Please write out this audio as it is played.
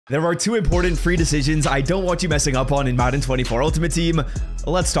There are two important free decisions I don't want you messing up on in Madden 24 Ultimate Team.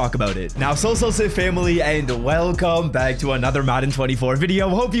 Let's talk about it. Now, Sif family, and welcome back to another Madden 24 video.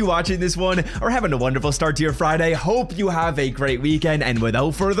 Hope you watching this one are having a wonderful start to your Friday. Hope you have a great weekend, and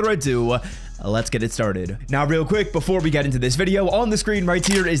without further ado, let's get it started. Now, real quick, before we get into this video, on the screen right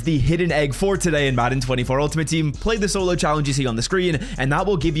here is the hidden egg for today in Madden 24 Ultimate Team. Play the solo challenge you see on the screen, and that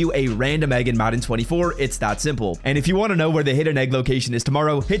will give you a random egg in Madden 24. It's that simple. And if you want to know where the hidden egg location is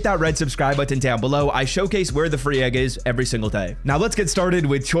tomorrow, hit that red subscribe button down below. I showcase where the free egg is every single day. Now, let's get started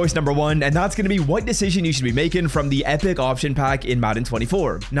with choice number one, and that's going to be what decision you should be making from the epic option pack in Madden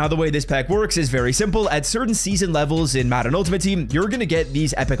 24. Now, the way this pack works is very simple. At certain season levels in Madden Ultimate Team, you're going to get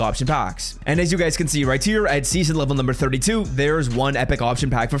these epic option packs. And as you guys can see right here, at season level number 32, there's one epic option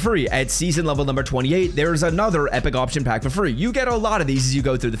pack for free. At season level number 28, there's another epic option pack for free. You get a lot of these as you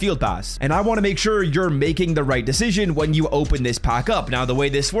go through the field pass. And I want to make sure you're making the right decision when you open this pack up. Now, the way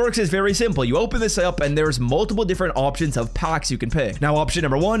this works is very simple. You open this up and there's multiple different options of packs you can pick. Now, option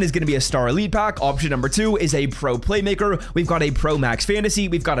number one is going to be a Star Elite pack. Option number two is a Pro Playmaker. We've got a Pro Max Fantasy.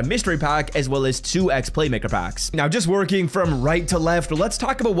 We've got a Mystery pack, as well as two X Playmaker packs. Now, just working from right to left, let's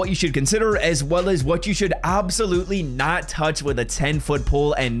talk about what you should consider, as well as what you should absolutely not touch with a 10-foot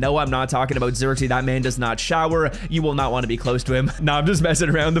pole. And no, I'm not talking about Xerxes. That man does not shower. You will not want to be close to him. No, I'm just messing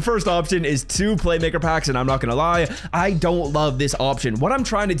around. The first option is two Playmaker packs, and I'm not gonna lie, I don't love this option. What I'm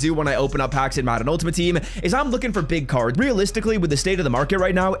trying to do when I open up packs in Madden Ultimate Team is I'm looking for big cards. Realistically, with the state of the market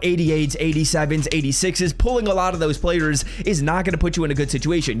right now, 88s, 87s, 86s, pulling a lot of those players is not going to put you in a good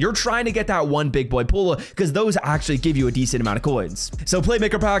situation. You're trying to get that one big boy pull because those actually give you a decent amount of coins. So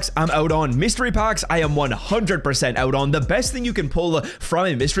Playmaker packs, I'm out on. Mystery packs, I am 100% out on. The best thing you can pull from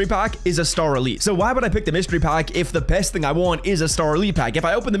a mystery pack is a Star Elite. So why would I pick the mystery pack if the best thing I want is a Star Elite pack? If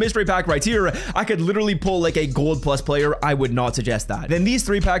I open the mystery pack right here, I could literally pull like a gold plus player. I would not suggest that. Then these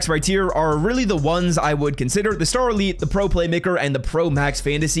three packs right here are really the ones I would consider: the Star Elite, the Pro Playmaker, and the Pro Max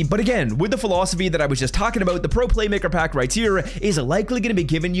Fantasy. But again, with the philosophy that I was just talking about, the Pro Playmaker pack right here is likely going to be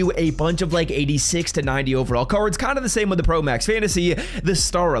giving you a bunch of like 86 to 90 overall cards, kind of the same with the Pro Max Fantasy. The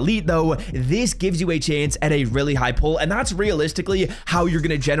Star Elite, though, this gives you a chance at a really high pull, and that's realistically how you're going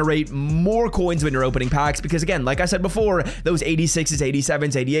to generate more coins when you're opening packs, because again, like I said before, those 86s,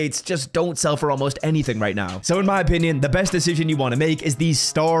 87s, 88s just don't sell for almost anything right now. So in my opinion, the best decision you want to make is the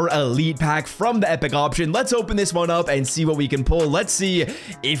Star Elite pack from the epic option. Let's open this one up and see what we can pull. Let's see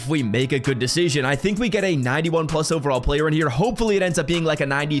if we make a good decision. I think we get a 91 plus overall player in here. Hopefully it ends up being like a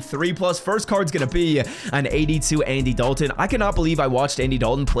 93 plus. First card's going to be an 82 Andy Dalton. I cannot believe I watched Andy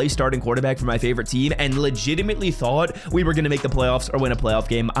Dalton play starting quarterback for my favorite team and legitimately thought we were going to make the playoffs or win a playoff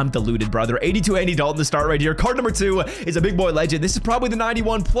game. I'm deluded, brother. 82 Andy Dalton to start right here. Card number two is a big boy legend. This is probably the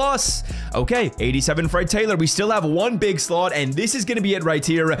 91 plus. Okay, 87 Fred Taylor. We still have one big slot, and this is going to be it right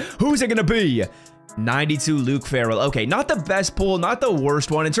here. Who's it going to be? 92 Luke Farrell. Okay, not the best pull, not the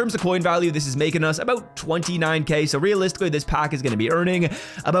worst one. In terms of coin value, this is making us about 29k. So realistically, this pack is going to be earning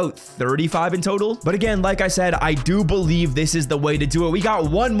about 35 in total. But again, like I said, I do believe this is the way to do it. We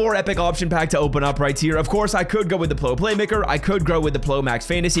got one more epic option pack to open up right here. Of course, I could go with the Pro Playmaker. I could go with the Pro Max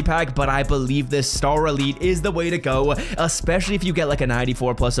Fantasy pack, but I believe this Star Elite is the way to go, especially if you get like a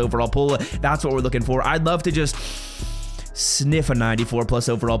 94 plus overall pull. That's what we're looking for. I'd love to just sniff a 94 plus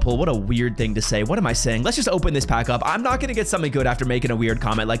overall pull. What a weird thing to say. What am I saying? Let's just open this pack up. I'm not going to get something good after making a weird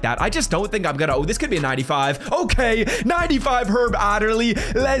comment like that. I just don't think I'm going to. Oh, this could be a 95. Okay, 95 Herb Adderley.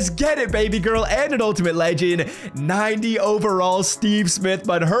 Let's get it, baby girl. And an ultimate legend. 90 overall Steve Smith,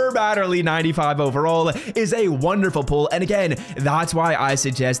 but Herb Adderley 95 overall is a wonderful pull. And again, that's why I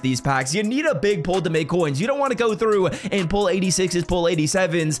suggest these packs. You need a big pull to make coins. You don't want to go through and pull 86s, pull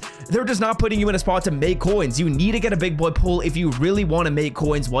 87s. They're just not putting you in a spot to make coins. You need to get a big boy pull if you really want to make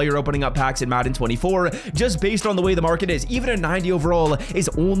coins while you're opening up packs in Madden 24, just based on the way the market is. Even a 90 overall is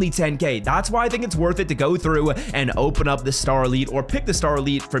only 10k. That's why I think it's worth it to go through and open up the Star Elite or pick the Star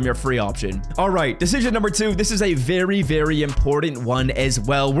Elite from your free option. All right, decision number two. This is a very, very important one as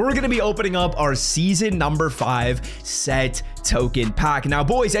well. We're going to be opening up our season number 5 set token pack. Now,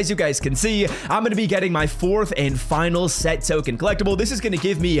 boys, as you guys can see, I'm going to be getting my fourth and final set token collectible. This is going to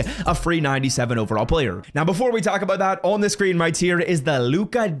give me a free 97 overall player. Now, before we talk about that, on the screen right here is the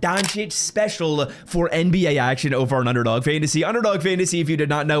Luka Doncic special for NBA action over on Underdog Fantasy. Underdog Fantasy, if you did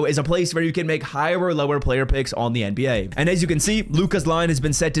not know, is a place where you can make higher or lower player picks on the NBA. And as you can see, Luka's line has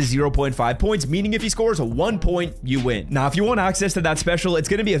been set to 0.5 points, meaning if he scores 1 point, you win. Now, if you want access to that special, it's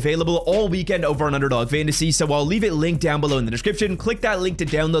going to be available all weekend over on Underdog Fantasy, so I'll leave it linked down below in the description. Click that link to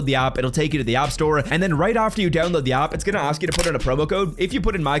download the app. It'll take you to the App Store, and then right after you download the app, it's going to ask you to put in a promo code. If you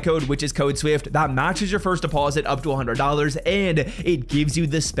put in my code, which is code SWIFT, that matches your first deposit up to $100. $25, and it gives you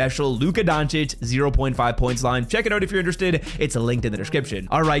the special Luka Doncic 0.5 points line. Check it out if you're interested. It's linked in the description.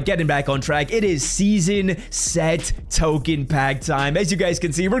 All right, getting back on track. It is season set token pack time. As you guys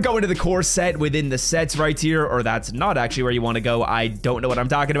can see, we're going to the core set within the sets right here, or that's not actually where you want to go. I don't know what I'm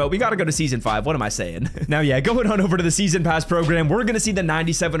talking about. We got to go to season 5. What am I saying? Now, yeah, going on over to the season pass program, we're going to see the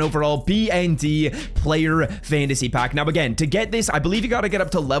 97 overall BND player fantasy pack. Now, again, to get this, I believe you got to get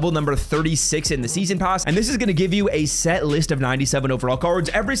up to level number 36 in the season pass, and this is going to give you a set list of 97 overall cards.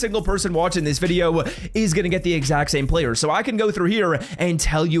 Every single person watching this video is going to get the exact same player, so I can go through here and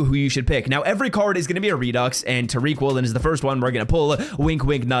tell you who you should pick. Now, every card is going to be a Redux, and Tariq Woolen is the first one we're going to pull. Wink,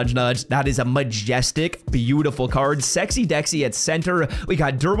 wink, nudge, nudge. That is a majestic, beautiful card. Sexy Dexy at center. We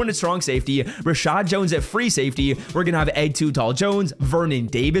got Derwin at strong safety, Rashad Jones at free safety. We're going to have Ed Too Tall Jones, Vernon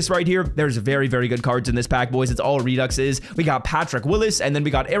Davis right here. There's very, very good cards in this pack, boys. It's all Reduxes. We got Patrick Willis, and then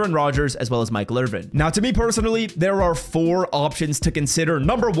we got Aaron Rodgers, as well as Michael Irvin. Now, to me personally, there are 4 options to consider.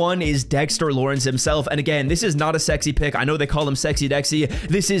 Number 1 is Dexter Lawrence himself, and again, this is not a sexy pick. I know they call him Sexy Dexy.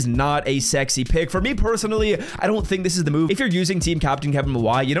 This is not a sexy pick. For me personally, I don't think this is the move. If you're using Team Captain Kevin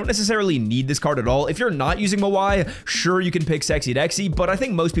Mawai, you don't necessarily need this card at all. If you're not using Mawai, sure, you can pick Sexy Dexy, but I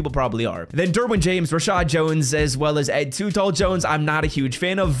think most people probably are. Then Derwin James, Rashad Jones, as well as Ed Too Tall Jones, I'm not a huge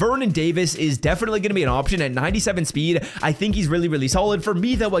fan of. Vernon Davis is definitely going to be an option at 97 speed. I think he's really, really solid. For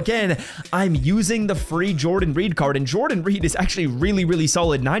me, though, again, I'm using the free Jordan Reed card, and Jordan Reed is actually really, really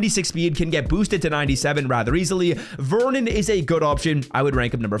solid. 96 speed, can get boosted to 97 rather easily. Vernon is a good option. I would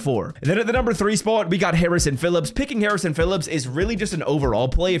rank him number 4. And then at the number 3 spot, we got Harrison Phillips. Picking Harrison Phillips is really just an overall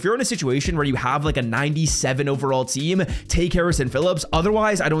play. If you're in a situation where you have like a 97 overall team, take Harrison Phillips.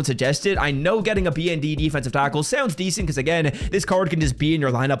 Otherwise, I don't suggest it. I know getting a BND defensive tackle sounds decent because, again, this card can just be in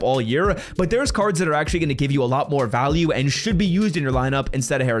your lineup all year, but there's cards that are actually going to give you a lot more value and should be used in your lineup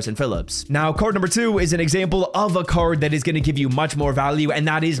instead of Harrison Phillips. Now, card number 2 is an example of a card that is going to give you much more value, and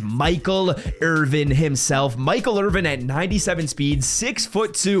that is Michael Irvin himself. Michael Irvin at 97 speed,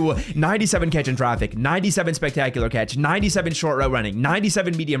 6'2", 97 catch in traffic, 97 spectacular catch, 97 short route running,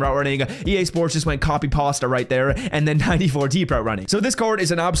 97 medium route running. EA Sports just went copy pasta right there, and then 94 deep route running. So this card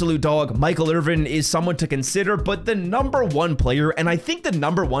is an absolute dog. Michael Irvin is someone to consider, but the number 1 player, and I think the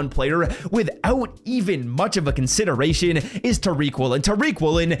number 1 player without even much of a consideration, is Tariq Woolen. Tariq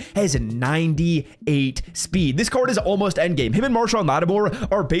Woolen has 98 speed. This card is almost endgame. Him and Marshall Lattimore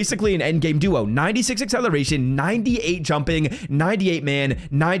are basically an endgame duo. 96 acceleration, 98 jumping, 98 man,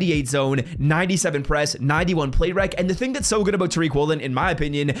 98 zone, 97 press, 91 play rec. And the thing that's so good about Tariq Woolen, in my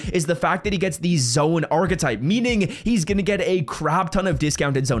opinion, is the fact that he gets the zone archetype, meaning he's going to get a crap ton of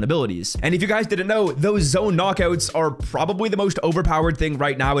discounted zone abilities. And if you guys didn't know, those zone knockouts are probably the most overpowered thing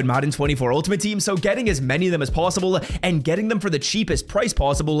right now in Madden 24 Ultimate Team, so getting as many of them as possible and getting them for the cheapest price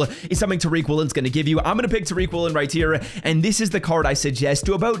possible is something Tariq Woolen's going to give you. I'm going to pick Tariq Woolen right here, and this is the card I suggest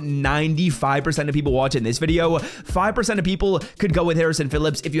to about 95% of people watching this video. 5% of people could go with Harrison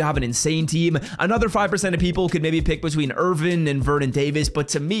Phillips if you have an insane team. Another 5% of people could maybe pick between Irvin and Vernon Davis, but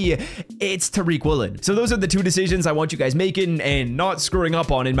to me, it's Tariq Woolen. So those are the 2 decisions I want you guys making and not screwing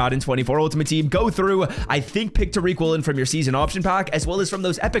up on in Madden 24 Ultimate Team. Go through, I think, pick Tariq Woolen from your season option pack, as well as from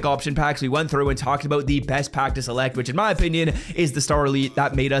those epic option packs we went through and talked about the best pack to select, which in my opinion is the Star Elite.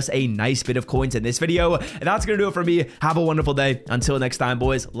 That made us a nice bit of coins in this video. And that's gonna do it for me. Have a wonderful day. Until next time,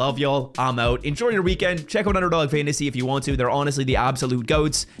 boys. Love y'all. I'm out. Enjoy your weekend. Check out Underdog Fantasy if you want to. They're honestly the absolute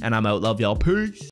goats. And I'm out. Love y'all. Peace.